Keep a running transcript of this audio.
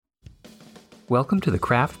Welcome to the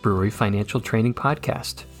Craft Brewery Financial Training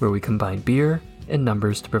Podcast, where we combine beer and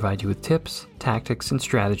numbers to provide you with tips, tactics, and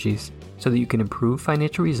strategies so that you can improve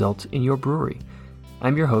financial results in your brewery.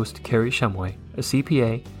 I'm your host, Kerry Shumway, a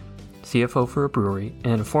CPA, CFO for a brewery,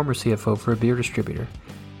 and a former CFO for a beer distributor.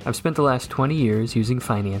 I've spent the last 20 years using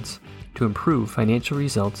finance to improve financial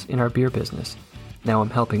results in our beer business. Now I'm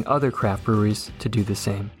helping other craft breweries to do the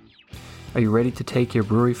same. Are you ready to take your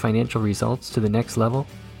brewery financial results to the next level?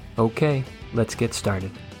 Okay, let's get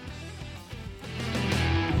started.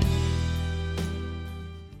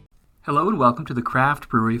 Hello and welcome to the Craft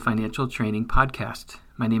Brewery Financial Training Podcast.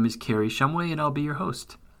 My name is Kerry Shumway and I'll be your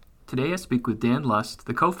host. Today I speak with Dan Lust,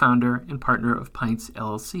 the co-founder and partner of Pints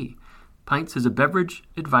LLC. Pints is a beverage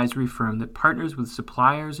advisory firm that partners with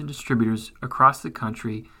suppliers and distributors across the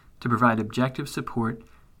country to provide objective support,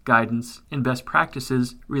 guidance, and best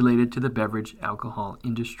practices related to the beverage alcohol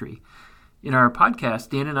industry. In our podcast,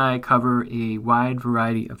 Dan and I cover a wide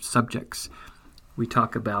variety of subjects. We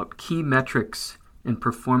talk about key metrics and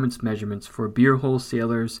performance measurements for beer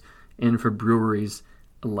wholesalers and for breweries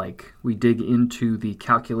alike. We dig into the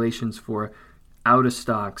calculations for out of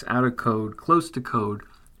stocks, out of code, close to code,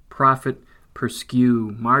 profit per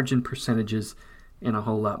SKU, margin percentages, and a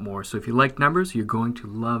whole lot more. So if you like numbers, you're going to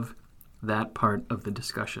love that part of the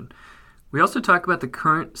discussion. We also talk about the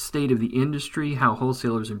current state of the industry, how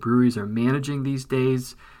wholesalers and breweries are managing these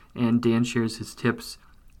days, and Dan shares his tips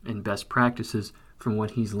and best practices from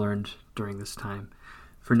what he's learned during this time.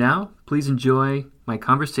 For now, please enjoy my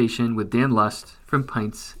conversation with Dan Lust from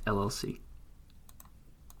Pints LLC.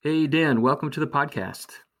 Hey, Dan, welcome to the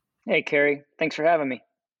podcast. Hey, Kerry. Thanks for having me.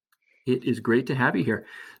 It is great to have you here.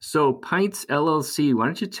 So Pints LLC, why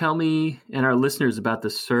don't you tell me and our listeners about the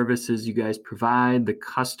services you guys provide, the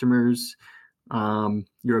customers?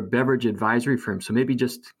 You're a beverage advisory firm, so maybe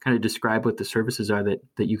just kind of describe what the services are that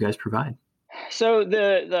you guys provide. So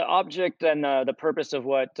the object and the purpose of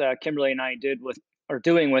what Kimberly and I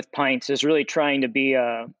doing with Pints is really trying to be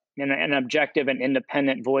an objective and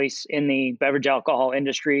independent voice in the beverage alcohol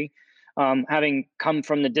industry. Having come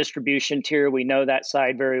from the distribution tier, we know that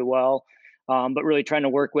side very well, but really trying to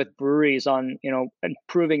work with breweries on,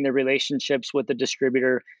 improving their relationships with the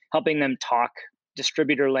distributor, helping them talk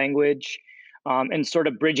distributor language, and sort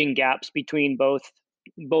of bridging gaps between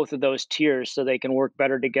both of those tiers so they can work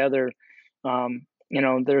better together.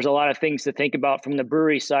 There's a lot of things to think about from the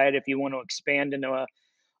brewery side if you want to expand into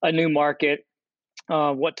a new market,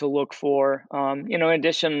 what to look for. In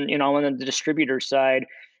addition, on the distributor side,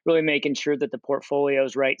 really making sure that the portfolio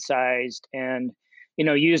is right sized and,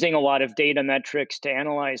 using a lot of data metrics to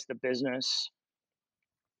analyze the business.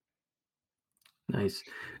 Nice.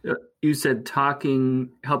 You said helping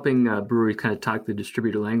breweries kind of talk the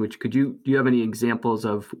distributor language. Do you have any examples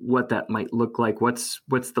of what that might look like? What's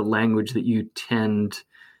the language that you tend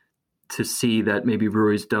to see that maybe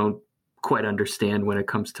breweries don't quite understand when it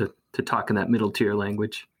comes to talking that middle tier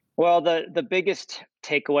language? Well, the biggest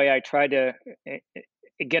takeaway I try to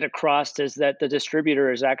get across is that the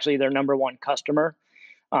distributor is actually their number one customer.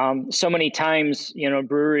 So many times,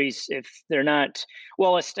 breweries, if they're not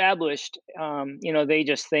well established, they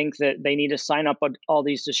just think that they need to sign up all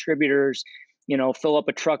these distributors, fill up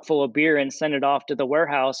a truck full of beer and send it off to the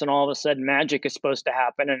warehouse. And all of a sudden magic is supposed to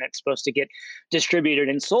happen and it's supposed to get distributed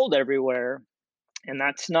and sold everywhere. And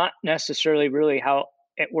that's not necessarily really how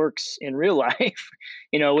it works in real life.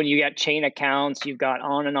 When you got chain accounts, you've got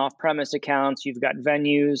on and off premise accounts, you've got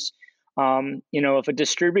venues. If a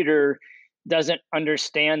distributor doesn't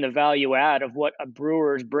understand the value add of what a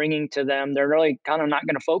brewer is bringing to them, they're really kind of not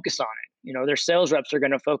going to focus on it. Their sales reps are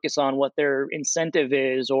going to focus on what their incentive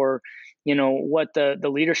is or, what the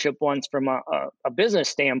leadership wants from a business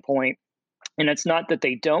standpoint. And it's not that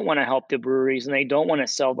they don't want to help the breweries and they don't want to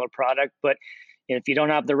sell their product, but if you don't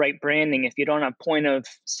have the right branding, if you don't have point of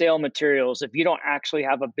sale materials, if you don't actually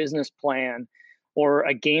have a business plan or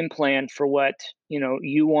a game plan for what,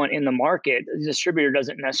 you want in the market, the distributor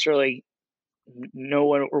doesn't necessarily know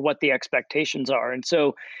what the expectations are. And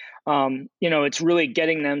so, it's really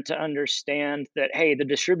getting them to understand that, hey, the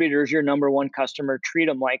distributor is your number one customer, treat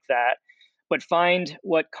them like that, but find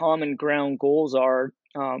what common ground goals are.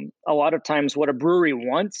 A lot of times what a brewery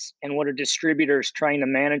wants and what a distributor is trying to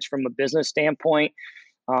manage from a business standpoint,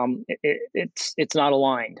 it's not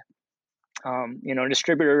aligned. A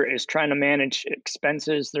distributor is trying to manage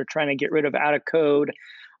expenses. They're trying to get rid of out of code.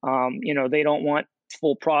 They don't want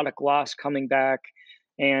full product loss coming back.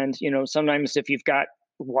 And, sometimes if you've got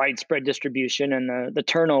widespread distribution and the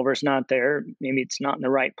turnover is not there, maybe it's not in the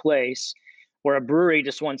right place, where a brewery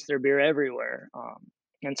just wants their beer everywhere.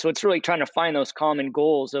 And so it's really trying to find those common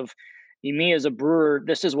goals of, me as a brewer,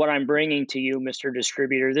 this is what I'm bringing to you, Mr.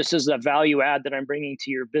 Distributor. This is the value add that I'm bringing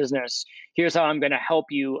to your business. Here's how I'm going to help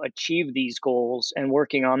you achieve these goals, and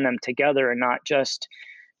working on them together, and not just,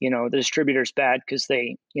 the distributor's bad because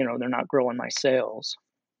they're not growing my sales.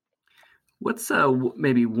 What's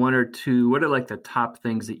maybe one or two, what are like the top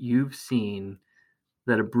things that you've seen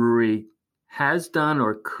that a brewery has done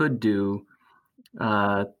or could do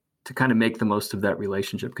to kind of make the most of that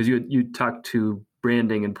relationship? Because you talked to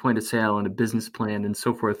branding and point of sale and a business plan and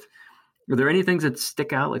so forth. Are there any things that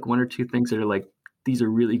stick out, like one or two things that are like, these are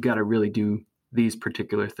really, got to really do these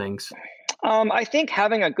particular things? I think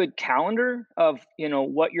having a good calendar of,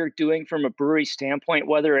 what you're doing from a brewery standpoint,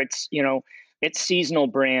 whether it's seasonal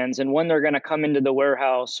brands and when they're going to come into the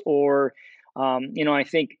warehouse, or, I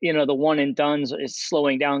think, the one and dones is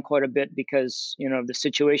slowing down quite a bit because, of the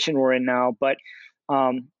situation we're in now. But,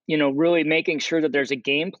 really making sure that there's a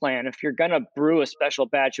game plan. If you're going to brew a special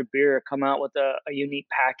batch of beer, come out with a unique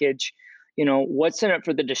package, what's in it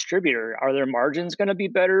for the distributor? Are their margins going to be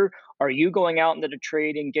better? Are you going out into the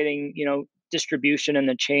trade and getting, distribution in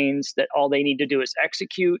the chains that all they need to do is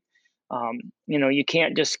execute? You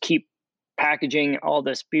can't just keep packaging all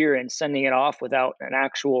this beer and sending it off without an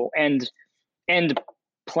actual end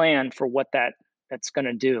plan for what that's going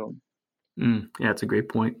to do. Yeah, that's a great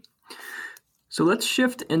point. So let's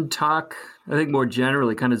shift and talk, I think more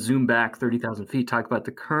generally, kind of zoom back 30,000 feet, talk about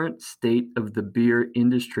the current state of the beer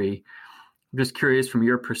industry. I'm just curious from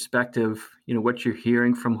your perspective, what you're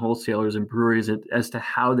hearing from wholesalers and breweries as to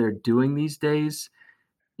how they're doing these days.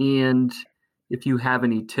 And if you have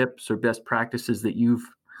any tips or best practices that you've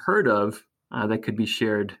heard of that could be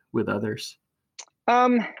shared with others.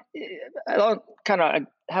 I'll kind of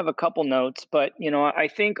have a couple notes, but I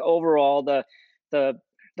think overall the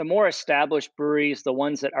more established breweries, the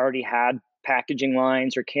ones that already had packaging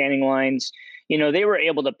lines or canning lines, they were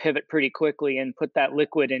able to pivot pretty quickly and put that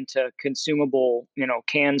liquid into consumable,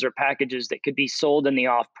 cans or packages that could be sold in the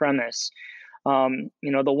off premise. The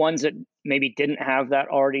ones that maybe didn't have that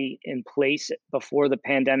already in place before the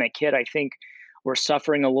pandemic hit, I think were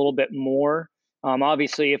suffering a little bit more.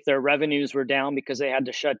 Obviously, if their revenues were down because they had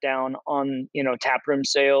to shut down on, taproom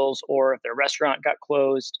sales, or if their restaurant got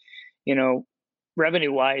closed,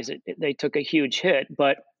 revenue wise, they took a huge hit.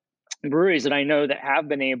 But breweries that I know that have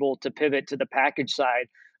been able to pivot to the package side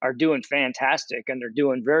are doing fantastic, and they're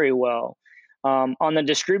doing very well. On the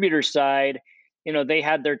distributor side, they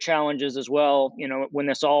had their challenges as well. When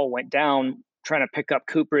this all went down, trying to pick up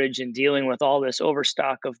cooperage and dealing with all this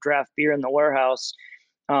overstock of draft beer in the warehouse.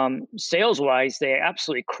 Sales wise, they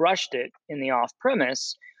absolutely crushed it in the off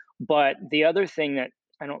premise. But the other thing that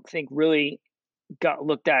I don't think really got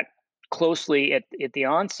looked at closely at the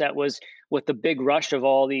onset was with the big rush of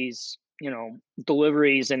all these,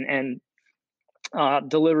 deliveries and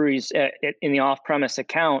deliveries in the off premise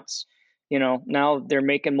accounts. Now they're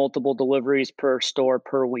making multiple deliveries per store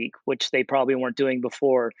per week, which they probably weren't doing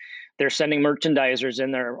before. They're sending merchandisers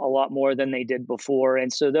in there a lot more than they did before.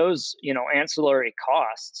 And so those, ancillary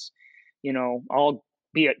costs,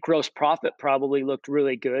 albeit gross profit probably looked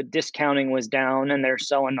really good. Discounting was down and they're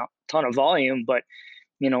selling a ton of volume, but,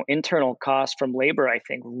 internal costs from labor, I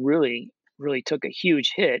think really, really took a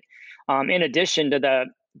huge hit. In addition to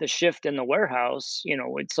the shift in the warehouse,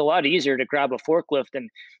 it's a lot easier to grab a forklift and,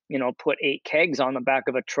 put 8 kegs on the back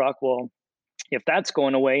of a truck. Well, if that's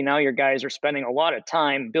going away, now your guys are spending a lot of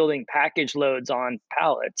time building package loads on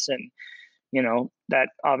pallets. And, that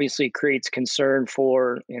obviously creates concern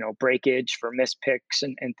for, breakage, for mispicks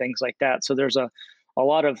and things like that. So there's a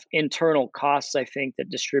lot of internal costs, I think,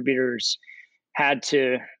 that distributors had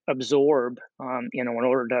to absorb, in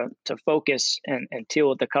order to focus and deal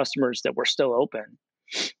with the customers that were still open.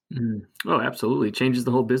 Oh, absolutely. Changes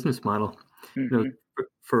the whole business model, Mm-hmm.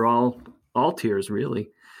 For all tiers, really.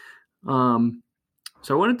 So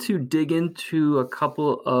I wanted to dig into a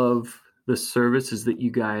couple of the services that you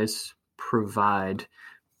guys provide.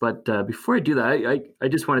 But before I do that, I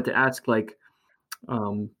just wanted to ask, like,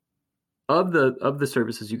 of the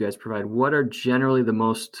services you guys provide, what are generally the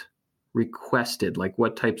most requested? Like,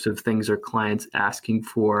 what types of things are clients asking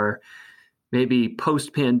for? Maybe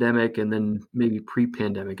post-pandemic and then maybe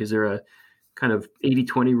pre-pandemic. Is there a kind of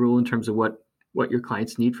 80-20 rule in terms of what your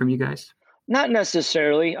clients need from you guys? Not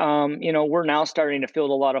necessarily. We're now starting to field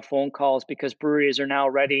a lot of phone calls because breweries are now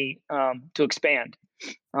ready to expand,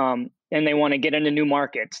 and they want to get into new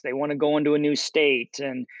markets. They want to go into a new state,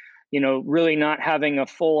 and really not having a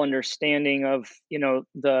full understanding of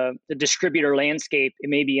the distributor landscape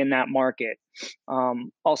maybe in that market.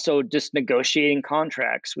 Also, just negotiating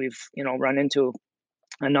contracts. We've run into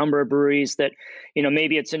a number of breweries that,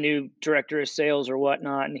 maybe it's a new director of sales or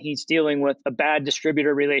whatnot, and he's dealing with a bad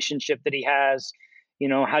distributor relationship that he has.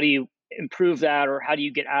 How do you improve that, or how do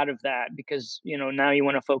you get out of that? Because, now you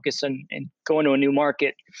want to focus and go into a new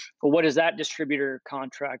market. But what does that distributor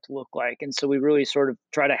contract look like? And so we really sort of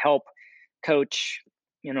try to help coach,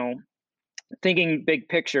 thinking big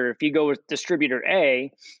picture. If you go with distributor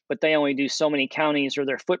A, but they only do so many counties or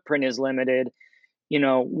their footprint is limited,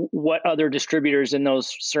 what other distributors in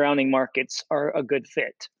those surrounding markets are a good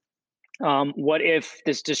fit? What if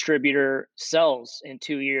this distributor sells in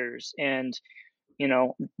 2 years? And,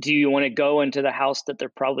 do you want to go into the house that they're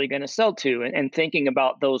probably going to sell to? And thinking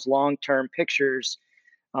about those long-term pictures,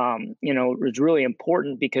 is really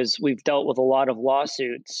important, because we've dealt with a lot of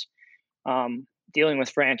lawsuits dealing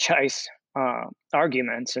with franchise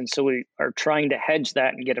arguments. And so we are trying to hedge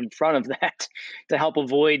that and get in front of that to help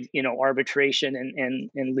avoid, arbitration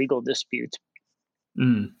and legal disputes.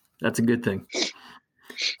 That's a good thing.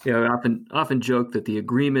 Yeah, I often joke that the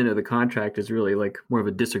agreement of the contract is really like more of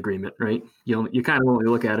a disagreement, right? You kind of only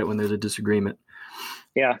look at it when there's a disagreement.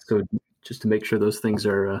 Yeah. So just to make sure those things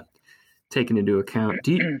are taken into account.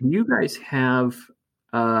 Do you guys have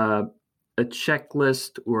a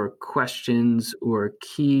checklist or questions or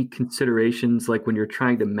key considerations, like when you're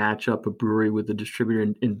trying to match up a brewery with a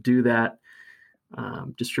distributor and do that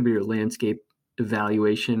distributor landscape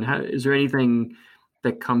evaluation? Is there anything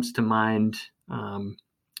that comes to mind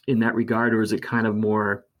in that regard, or is it kind of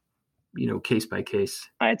more, case by case?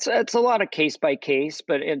 It's a lot of case by case,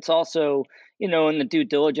 but it's also, in the due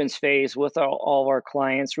diligence phase with all of our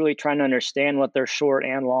clients, really trying to understand what their short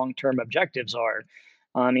and long-term objectives are.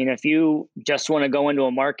 If you just want to go into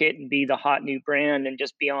a market and be the hot new brand and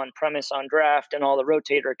just be on premise on draft and all the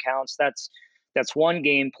rotator accounts, that's one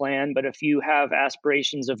game plan. But if you have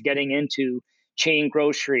aspirations of getting into chain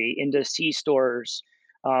grocery, into C-stores,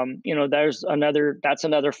 that's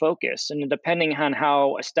another focus. And depending on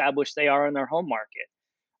how established they are in their home market,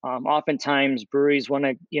 oftentimes breweries want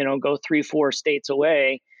to, go 3-4 states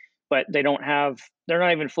away, but they're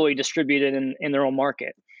not even fully distributed in their own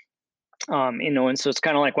market. And so it's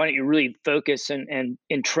kind of like, why don't you really focus and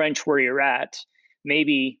entrench where you're at?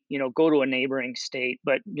 Maybe, go to a neighboring state,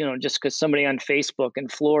 but, just because somebody on Facebook in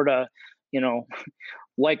Florida,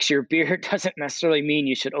 likes your beer doesn't necessarily mean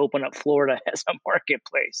you should open up Florida as a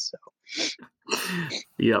marketplace. So.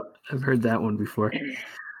 Yep, I've heard that one before.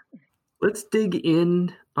 Let's dig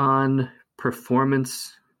in on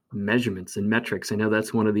performance measurements and metrics. I know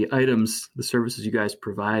that's one of the items, the services you guys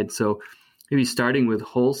provide. So maybe starting with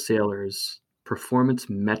wholesalers, performance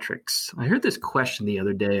metrics. I heard this question the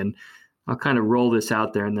other day, and I'll kind of roll this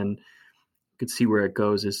out there and then you can see where it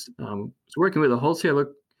goes. I was working with a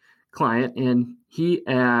wholesaler client, and he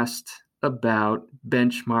asked about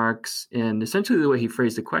benchmarks, and essentially the way he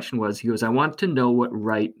phrased the question was, he goes, I want to know what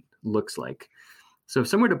right looks like. So if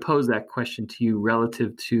someone were to pose that question to you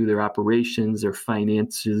relative to their operations, their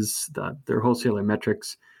finances, their wholesaler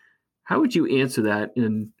metrics, how would you answer that?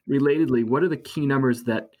 And relatedly, what are the key numbers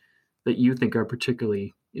that you think are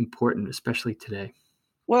particularly important, especially today?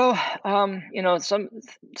 Well, one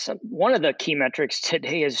of the key metrics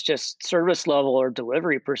today is just service level or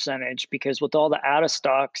delivery percentage, because with all the out of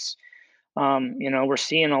stocks, we're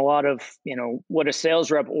seeing a lot of, what a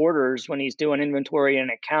sales rep orders when he's doing inventory in an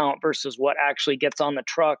account versus what actually gets on the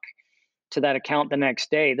truck to that account the next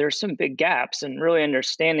day. There's some big gaps, and really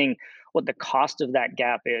understanding what the cost of that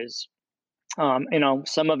gap is.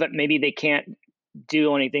 Some of it, maybe they can't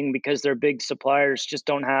do anything because their big suppliers just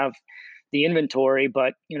don't have the inventory,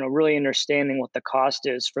 but, really understanding what the cost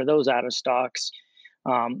is for those out of stocks.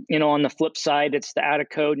 On the flip side, it's the out of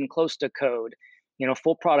code and close to code.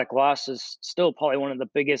 Full product loss is still probably one of the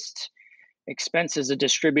biggest expenses a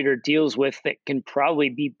distributor deals with that can probably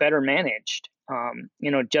be better managed,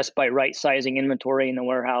 just by right sizing inventory in the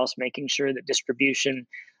warehouse, making sure that distribution,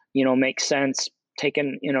 makes sense,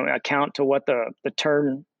 taking, account to what the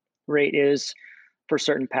turn rate is for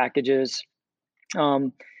certain packages.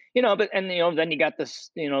 Then you got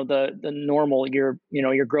this, the normal, your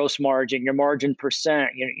gross margin, your margin percent,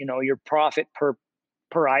 your profit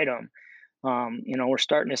per item. We're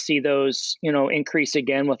starting to see those, increase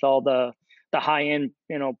again with all the high end,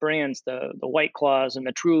 brands, the White Claws and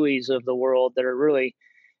the Trulies of the world that are really,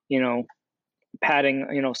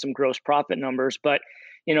 padding, some gross profit numbers. But,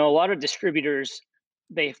 a lot of distributors,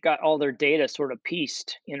 they've got all their data sort of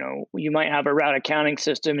pieced. You might have a route accounting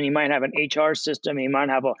system, and you might have an HR system, and you might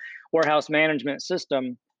have a warehouse management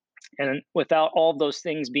system. And without all of those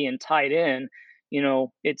things being tied in,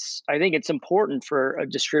 I think it's important for a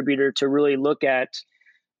distributor to really look at,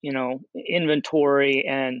 inventory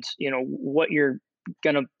and, what you're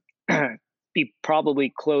going to be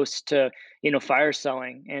probably close to, fire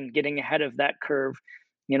selling and getting ahead of that curve.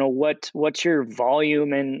 What's your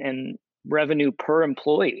volume and revenue per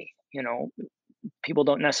employee? People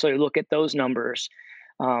don't necessarily look at those numbers.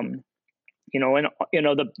 And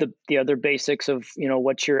the other basics of,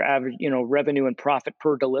 what's your average, revenue and profit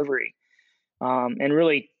per delivery. And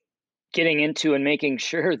really getting into and making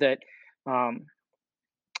sure that,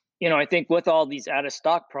 I think with all these out of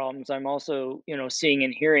stock problems, I'm also, seeing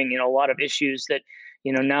and hearing, a lot of issues that,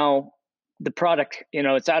 now the product,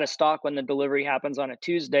 it's out of stock when the delivery happens on a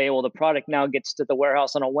Tuesday. Well, the product now gets to the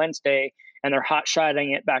warehouse on a Wednesday and they're hot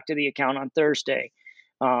shotting it back to the account on Thursday.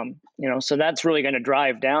 So that's really going to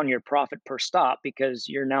drive down your profit per stop because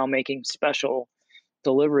you're now making special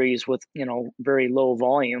deliveries with, very low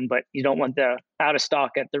volume, but you don't want the out of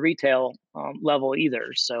stock at the retail level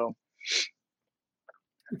either. So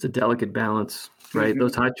it's a delicate balance, right? Mm-hmm.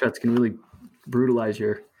 Those hot shots can really brutalize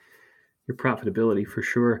your profitability for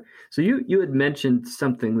sure. So you had mentioned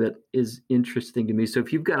something that is interesting to me. So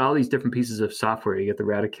if you've got all these different pieces of software, you get the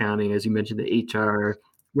route accounting, as you mentioned, the HR,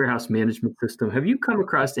 warehouse management system. Have you come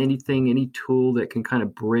across any tool that can kind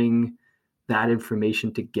of bring that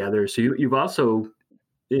information together? So you've also,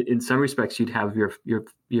 in some respects, you'd have your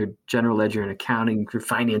general ledger and accounting, your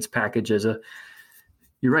finance package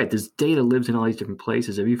you're right, this data lives in all these different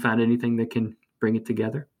places. Have you found anything that can bring it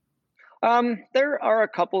together? There are a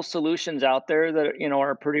couple solutions out there that,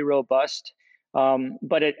 are pretty robust.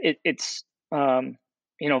 But it's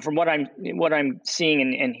from what I'm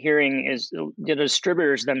seeing and hearing is the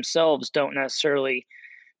distributors themselves don't necessarily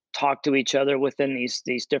talk to each other within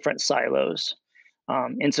these different silos.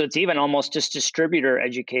 And so it's even almost just distributor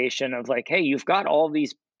education of like, hey, you've got all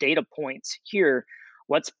these data points here.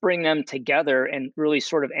 Let's bring them together and really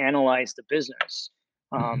sort of analyze the business.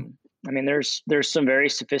 I mean, there's some very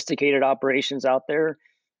sophisticated operations out there,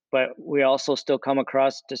 but we also still come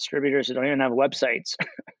across distributors who don't even have websites.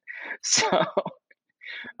 So,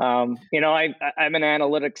 I'm an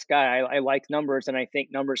analytics guy. I like numbers, and I think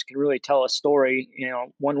numbers can really tell a story,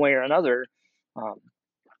 one way or another.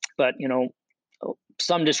 But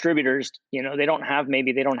some distributors, they don't have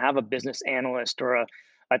a business analyst or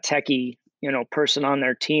a techie, person on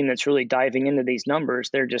their team that's really diving into these numbers.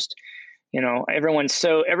 They're just, everyone's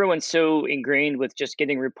so ingrained with just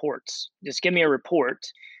getting reports. Just give me a report,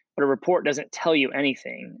 but a report doesn't tell you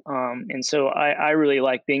anything. And so I really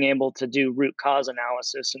like being able to do root cause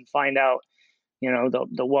analysis and find out,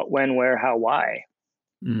 the what, when, where, how, why.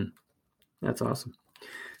 That's awesome.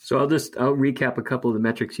 So I'll recap a couple of the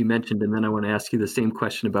metrics you mentioned, and then I want to ask you the same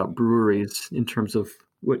question about breweries in terms of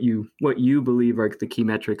what you believe are the key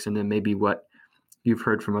metrics, and then maybe what you've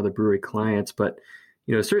heard from other brewery clients. But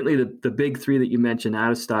certainly the big three that you mentioned: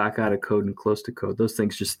 out of stock, out of code, and close to code. Those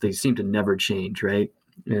things they seem to never change, right?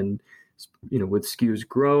 And with SKUs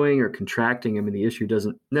growing or contracting, I mean, the issue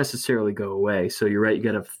doesn't necessarily go away. So you're right; you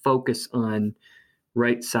got to focus on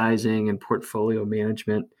right sizing and portfolio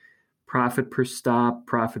management. Profit per stop,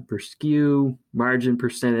 profit per SKU, margin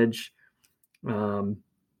percentage,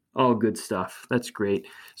 all good stuff. That's great.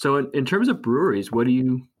 So in terms of breweries, what do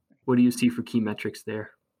you see for key metrics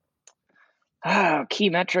there? Key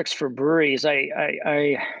metrics for breweries. I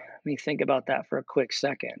let me think about that for a quick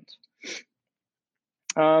second.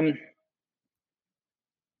 I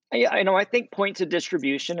think points of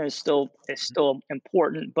distribution is still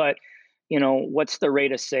important, but what's the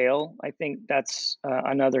rate of sale? I think that's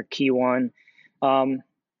another key one.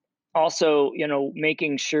 Also,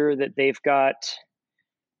 making sure that they've got,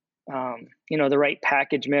 the right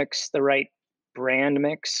package mix, the right brand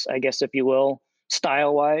mix, I guess, if you will,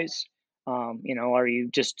 style wise. Are you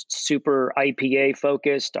just super IPA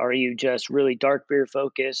focused? Are you just really dark beer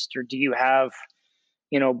focused? Or do you have,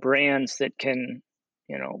 brands that can,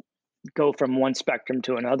 go from one spectrum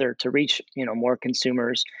to another to reach, more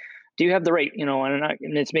consumers? Do you have the right,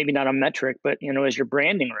 and it's maybe not a metric, but, is your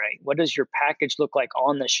branding right? What does your package look like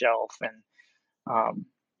on the shelf? And,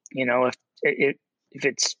 if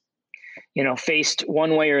it's, faced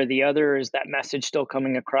one way or the other, is that message still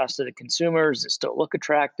coming across to the consumers? Does it still look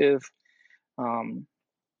attractive? And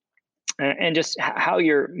just how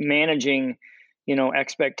you're managing,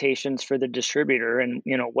 expectations for the distributor, and,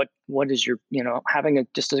 what is your, having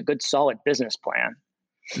just a good solid business plan.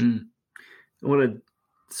 I want to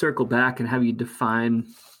circle back and have you define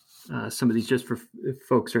some of these just for if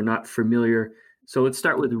folks are not familiar. So let's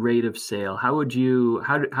start with rate of sale. How would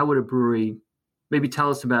a brewery maybe tell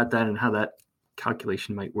us about that and how that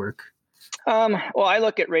calculation might work? Well, I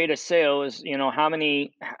look at rate of sale as, how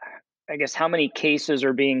many cases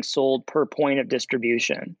are being sold per point of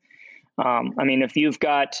distribution. I mean, if you've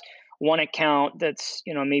got one account that's,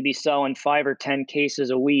 maybe selling 5 or 10 cases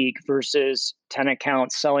a week versus 10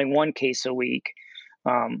 accounts selling 1 case a week.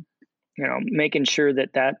 Um, making sure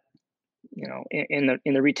that in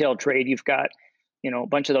the retail trade, you've got a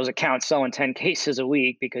bunch of those accounts selling 10 cases a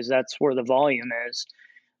week because that's where the volume is.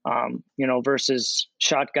 Versus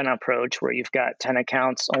shotgun approach where you've got 10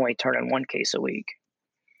 accounts only turning 1 case a week.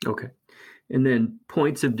 Okay. And then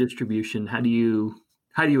points of distribution, how do you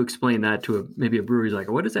explain that to maybe a brewery's like,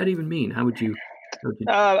 what does that even mean? How would you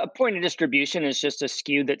A point of distribution is just a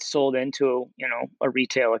SKU that's sold into, a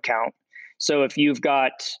retail account. So if you've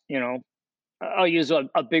got, I'll use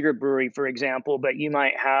a bigger brewery, for example, but you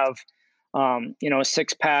might have, a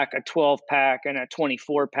 6-pack, a 12-pack, and a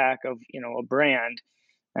 24-pack of, a brand.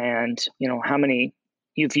 And, how many,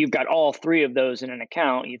 if you've got all three of those in an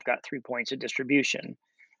account, you've got 3 points of distribution.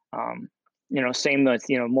 Same with,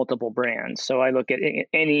 multiple brands. So I look at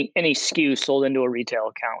any SKU sold into a retail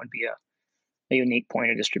account would be a unique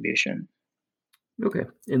point of distribution. Okay.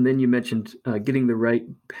 And then you mentioned getting the right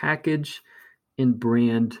package and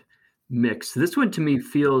brand mix. This one to me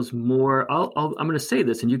feels more, I'm going to say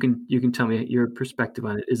this and you can tell me your perspective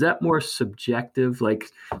on it. Is that more subjective? Like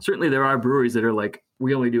certainly there are breweries that are like,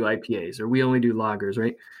 we only do IPAs or we only do lagers,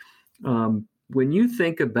 right? When you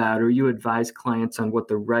think about or you advise clients on what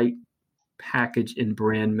the right package and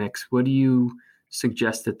brand mix, what do you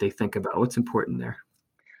suggest that they think about? What's important there?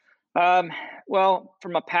 Well,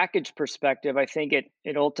 from a package perspective, I think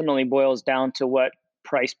it ultimately boils down to what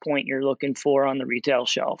price point you're looking for on the retail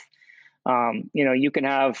shelf. You can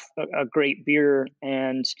have a great beer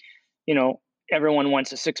and, everyone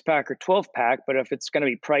wants a 6-pack or 12-pack, but if it's going to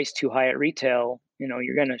be priced too high at retail,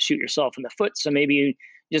 you're going to shoot yourself in the foot. So maybe you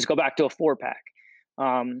just go back to a 4-pack.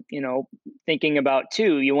 Thinking about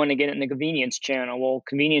you want to get it in the convenience channel. Well,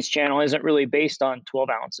 convenience channel isn't really based on 12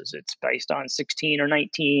 ounces. It's based on 16 or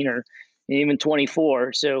 19 or even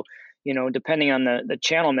 24. So, depending on the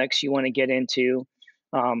channel mix you want to get into,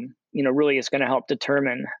 really it's going to help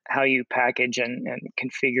determine how you package and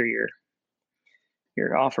configure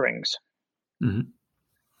your offerings.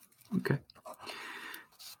 Mm-hmm. Okay.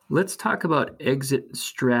 Let's talk about exit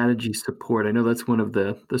strategy support. I know that's one of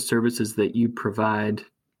the services that you provide.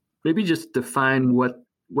 Maybe just define what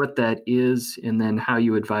that is and then how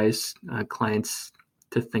you advise clients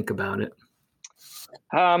to think about it.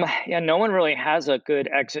 No one really has a good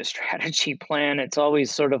exit strategy plan. It's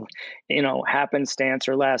always sort of, happenstance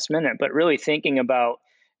or last minute, but really thinking about,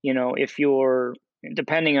 if you're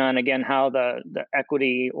depending on, again, how the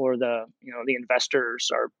equity or the investors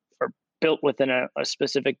are built within a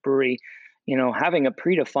specific brewery, having a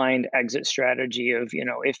predefined exit strategy of,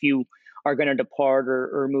 if you are going to depart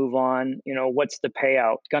or move on, what's the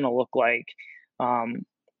payout going to look like?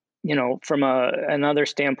 From another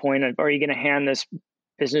standpoint, are you going to hand this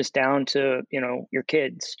business down to, your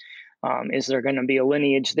kids? Is there going to be a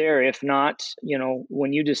lineage there? If not,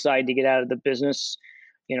 when you decide to get out of the business,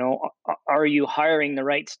 are you hiring the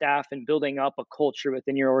right staff and building up a culture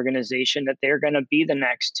within your organization that they're going to be the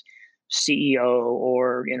next CEO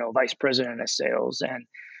or, vice president of sales? And,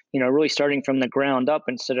 really starting from the ground up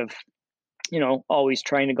instead of, always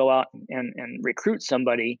trying to go out and recruit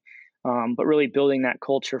somebody, but really building that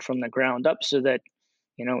culture from the ground up so that,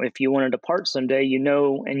 if you want to depart someday,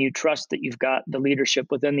 and you trust that you've got the leadership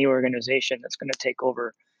within the organization that's going to take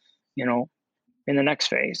over, in the next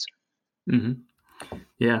phase. Mm-hmm.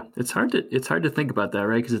 Yeah, it's hard to think about that,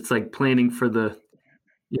 right? Because it's like planning for the,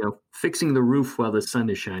 fixing the roof while the sun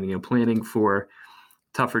is shining, planning for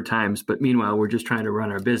tougher times. But meanwhile, we're just trying to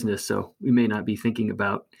run our business, so we may not be thinking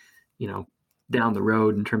about, down the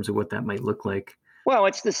road in terms of what that might look like. Well,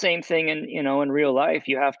 it's the same thing in real life.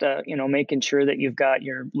 You have to, making sure that you've got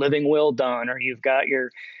your living will done, or you've got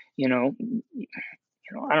your,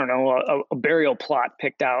 I don't know, a burial plot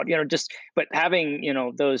picked out, but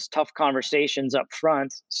having, those tough conversations up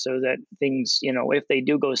front so that things, if they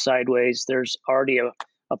do go sideways, there's already a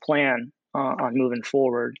plan on moving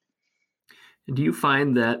forward. Do you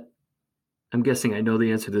find that, I'm guessing I know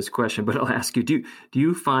the answer to this question, but I'll ask you, do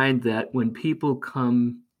you find that when people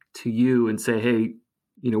come to you and say, hey,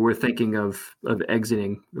 we're thinking of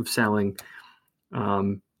exiting, of selling,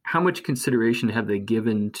 how much consideration have they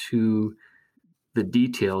given to the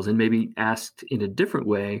details? And maybe asked in a different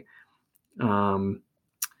way,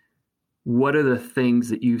 what are the things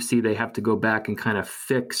that you see they have to go back and kind of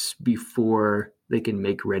fix before they can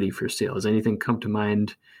make ready for sale? Does anything come to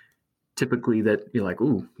mind typically that you're like,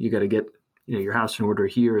 ooh, you got to get your house in order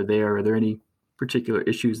here or there? Are there any particular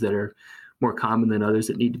issues that are more common than others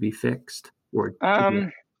that need to be fixed? Or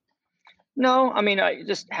no, I mean,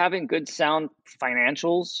 just having good sound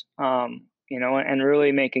financials, and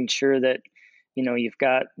really making sure that, you've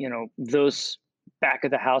got, those back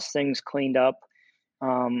of the house things cleaned up.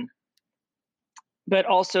 Um, but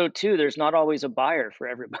also too, there's not always a buyer for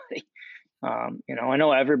everybody. I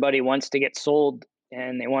know everybody wants to get sold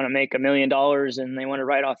and they want to make $1 million and they want to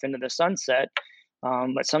ride off into the sunset.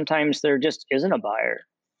 But sometimes there just isn't a buyer.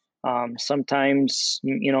 Sometimes,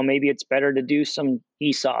 maybe it's better to do some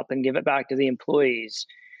ESOP and give it back to the employees.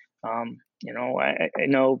 I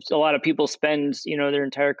know a lot of people spend, their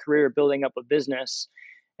entire career building up a business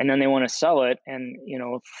and then they want to sell it. And,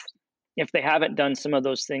 if they haven't done some of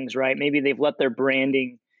those things right, maybe they've let their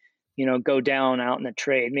branding, go down out in the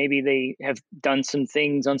trade. Maybe they have done some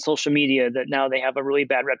things on social media that now they have a really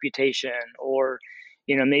bad reputation, or,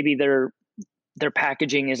 maybe their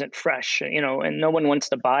packaging isn't fresh, and no one wants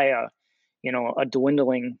to buy a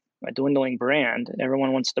dwindling brand.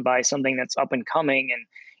 Everyone wants to buy something that's up and coming and,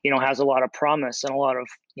 has a lot of promise and a lot of,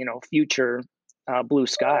 future blue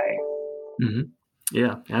sky. Mm-hmm.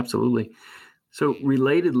 Yeah, absolutely. So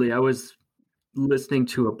relatedly, I was listening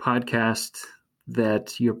to a podcast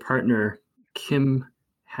that your partner Kim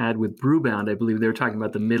had with Brewbound. I believe they were talking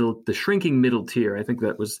about the shrinking middle tier. I think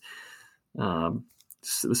that was the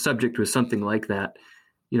subject was something like that,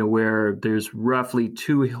 where there's roughly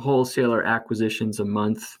 2 wholesaler acquisitions a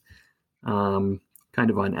month, kind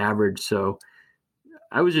of on average. So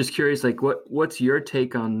I was just curious, like, what's your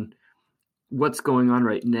take on what's going on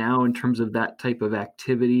right now in terms of that type of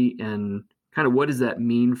activity, and kind of what does that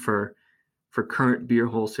mean for current beer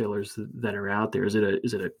wholesalers that are out there? Is it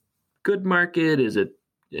a good market?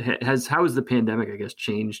 How has the pandemic, I guess,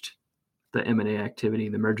 changed the M&A activity,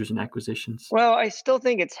 the mergers and acquisitions? Well, I still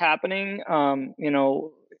think it's happening.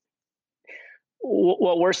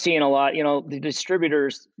 What we're seeing a lot, the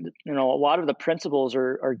distributors, a lot of the principals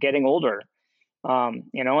are getting older, and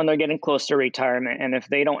they're getting close to retirement. And if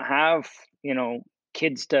they don't have,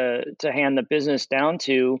 kids to hand the business down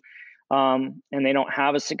to, and they don't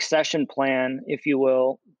have a succession plan, if you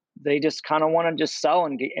will, they just kind of want to just sell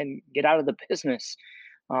and get out of the business.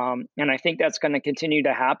 And I think that's going to continue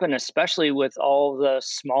to happen, especially with all the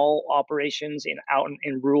small operations out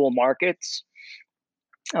in rural markets.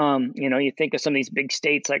 You think of some of these big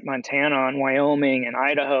states like Montana and Wyoming and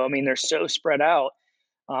Idaho. I mean, they're so spread out.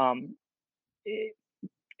 Um,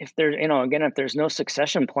 if there's, if there's no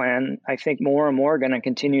succession plan, I think more and more are going to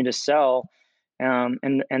continue to sell, and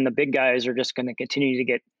the big guys are just going to continue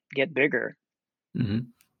to get bigger.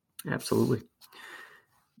 Mm-hmm. Absolutely.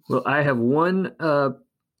 Well, I have one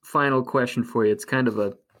final question for you.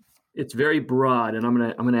 It's very broad, and I'm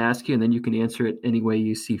gonna ask you, and then you can answer it any way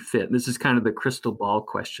you see fit. This is kind of the crystal ball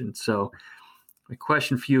question. So, my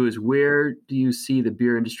question for you is: where do you see the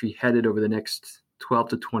beer industry headed over the next 12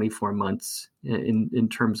 to 24 months in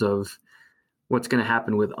terms of what's going to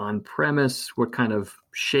happen with on-premise? What kind of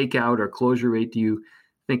shakeout or closure rate do you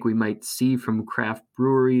think we might see from craft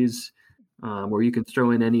breweries? Or you can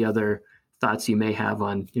throw in any other thoughts you may have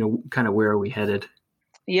on, kind of where are we headed?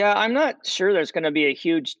 Yeah, I'm not sure there's going to be a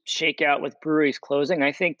huge shakeout with breweries closing.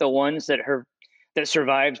 I think the ones that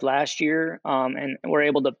survived last year, and were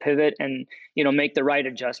able to pivot and make the right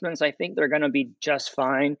adjustments, I think they're going to be just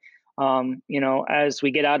fine. As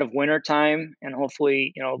we get out of winter time and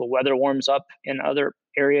hopefully the weather warms up in other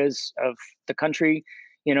areas of the country,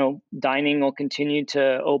 dining will continue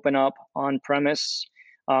to open up on premise.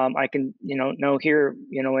 I can know here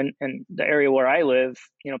in the area where I live,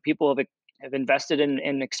 people have invested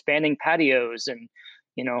in expanding patios and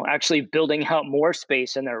actually building out more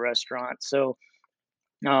space in their restaurants. So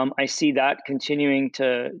I see that continuing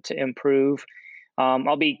to improve.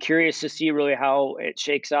 I'll be curious to see really how it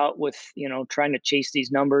shakes out with trying to chase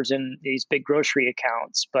these numbers in these big grocery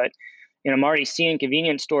accounts. But I'm already seeing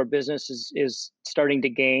convenience store business is starting to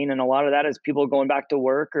gain, and a lot of that is people going back to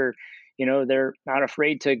work, or they're not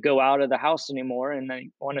afraid to go out of the house anymore, and they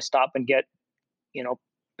want to stop and get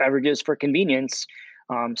beverages for convenience.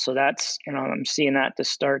 So that's, I'm seeing that to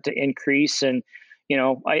start to increase. And,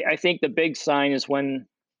 I think the big sign is when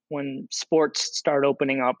sports start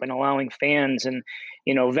opening up and allowing fans and,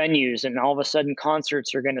 venues, and all of a sudden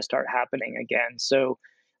concerts are going to start happening again. So,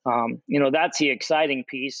 that's the exciting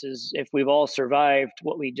piece, is if we've all survived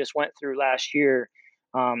what we just went through last year,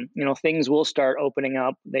 things will start opening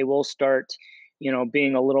up. They will start,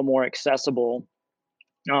 being a little more accessible.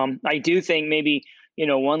 I do think maybe,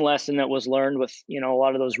 one lesson that was learned with, a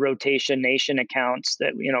lot of those rotation nation accounts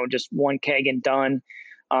that, just one keg and done.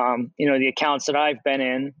 The accounts that I've been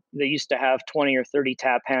in, they used to have 20 or 30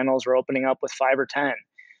 tap handles, are opening up with 5 or 10.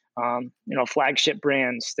 Flagship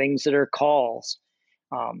brands, things that are calls.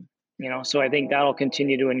 So I think that'll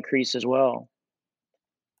continue to increase as well.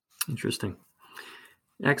 Interesting.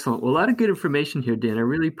 Excellent. Well, a lot of good information here, Dan. I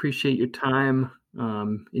really appreciate your time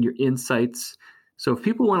and your insights. So if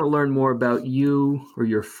people want to learn more about you or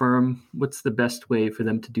your firm, what's the best way for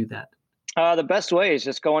them to do that? The best way is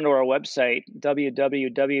just go onto our website,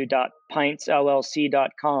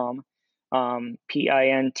 www.pintsllc.com,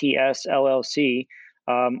 Pints LLC.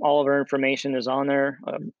 All of our information is on there.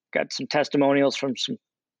 Got some testimonials from some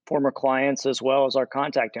former clients as well as our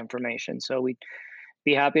contact information. So we'd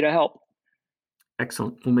be happy to help.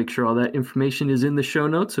 Excellent. We'll make sure all that information is in the show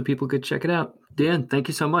notes so people could check it out. Dan, thank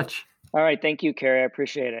you so much. All right. Thank you, Kerry. I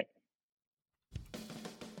appreciate it.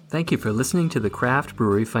 Thank you for listening to the Craft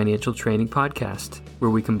Brewery Financial Training Podcast,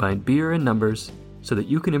 where we combine beer and numbers so that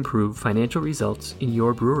you can improve financial results in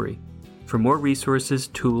your brewery. For more resources,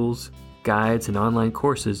 tools, guides, and online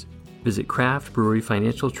courses, visit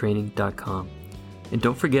craftbreweryfinancialtraining.com. And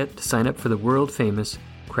don't forget to sign up for the world-famous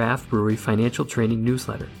Craft Brewery Financial Training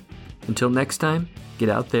newsletter. Until next time, get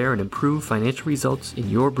out there and improve financial results in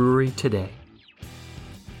your brewery today.